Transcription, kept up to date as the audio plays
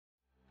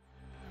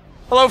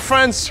Hello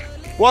friends,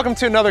 welcome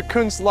to another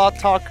Koons Law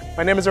Talk.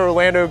 My name is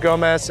Orlando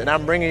Gomez and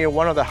I'm bringing you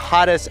one of the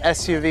hottest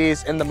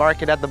SUVs in the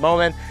market at the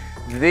moment,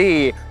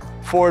 the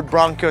Ford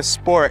Bronco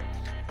Sport.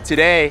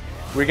 Today,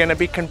 we're gonna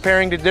be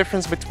comparing the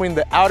difference between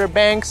the Outer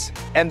Banks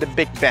and the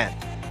Big Bend.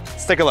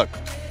 Let's take a look.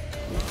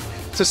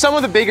 So some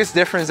of the biggest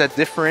differences that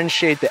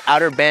differentiate the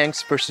Outer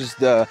Banks versus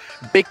the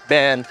Big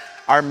Bend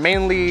are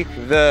mainly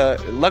the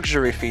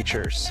luxury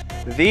features.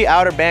 The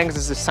Outer Banks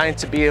is designed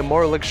to be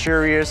more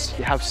luxurious.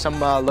 You have some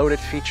loaded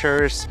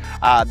features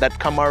that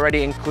come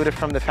already included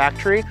from the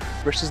factory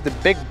versus the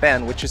Big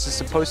Bend, which is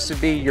supposed to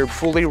be your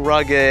fully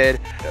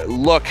rugged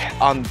look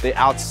on the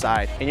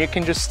outside. And you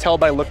can just tell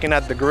by looking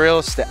at the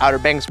grills, the Outer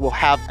Banks will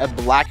have a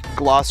black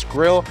gloss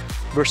grille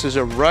versus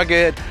a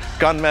rugged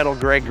gunmetal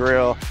gray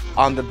grille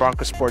on the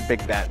Bronco Sport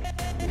Big Bend.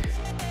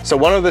 So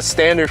one of the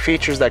standard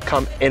features that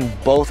come in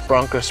both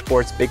Bronco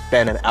Sports Big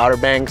Bend and Outer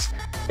Banks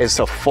is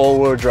a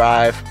four-wheel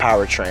drive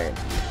powertrain.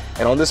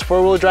 And on this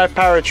four-wheel drive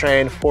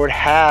powertrain, Ford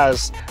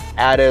has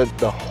added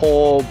the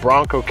whole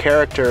Bronco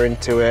character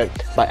into it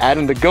by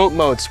adding the GOAT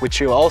modes,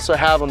 which you also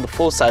have on the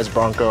full-size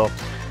Bronco,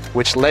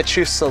 which lets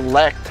you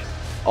select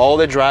all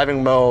the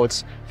driving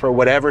modes for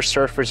whatever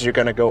surface you're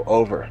gonna go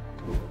over.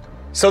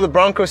 So the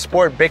Bronco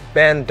Sport Big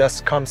Bend does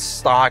come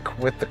stock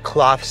with the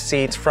cloth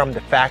seats from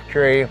the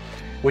factory,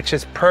 which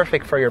is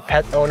perfect for your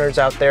pet owners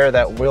out there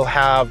that will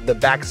have the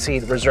back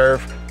seat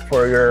reserved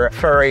for your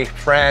furry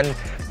friend,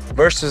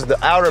 versus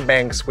the Outer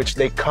Banks, which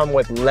they come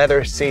with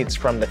leather seats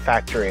from the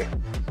factory.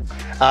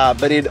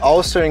 But it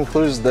also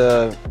includes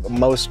the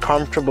most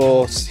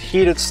comfortable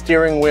heated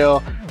steering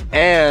wheel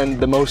and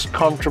the most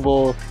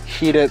comfortable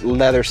heated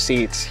leather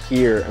seats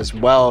here as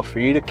well for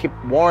you to keep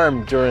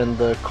warm during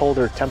the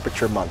colder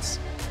temperature months.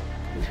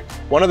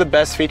 One of the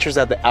best features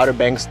that the Outer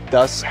Banks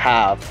does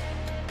have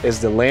is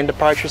the lane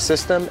departure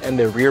system and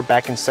the rear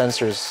backing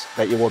sensors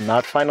that you will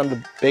not find on the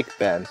Big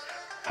Bend.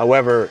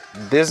 However,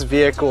 this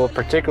vehicle in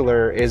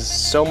particular is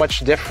so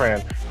much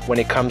different when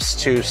it comes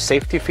to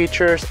safety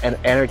features and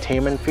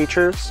entertainment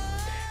features,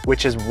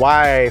 which is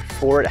why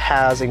Ford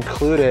has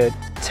included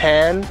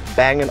 10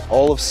 Bang &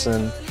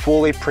 Olufsen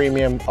fully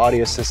premium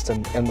audio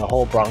system in the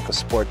whole Bronco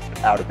Sport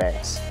Outer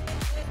Banks.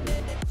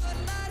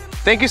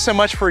 Thank you so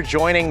much for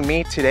joining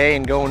me today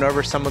and going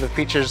over some of the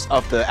features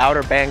of the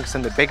Outer Banks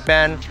and the Big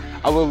Bend.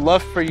 I would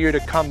love for you to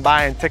come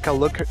by and take a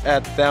look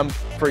at them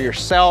for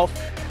yourself.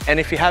 And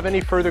if you have any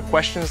further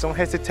questions, don't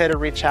hesitate to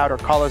reach out or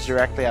call us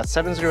directly at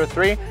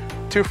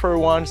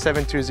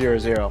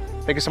 703-241-7200.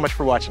 Thank you so much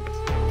for watching.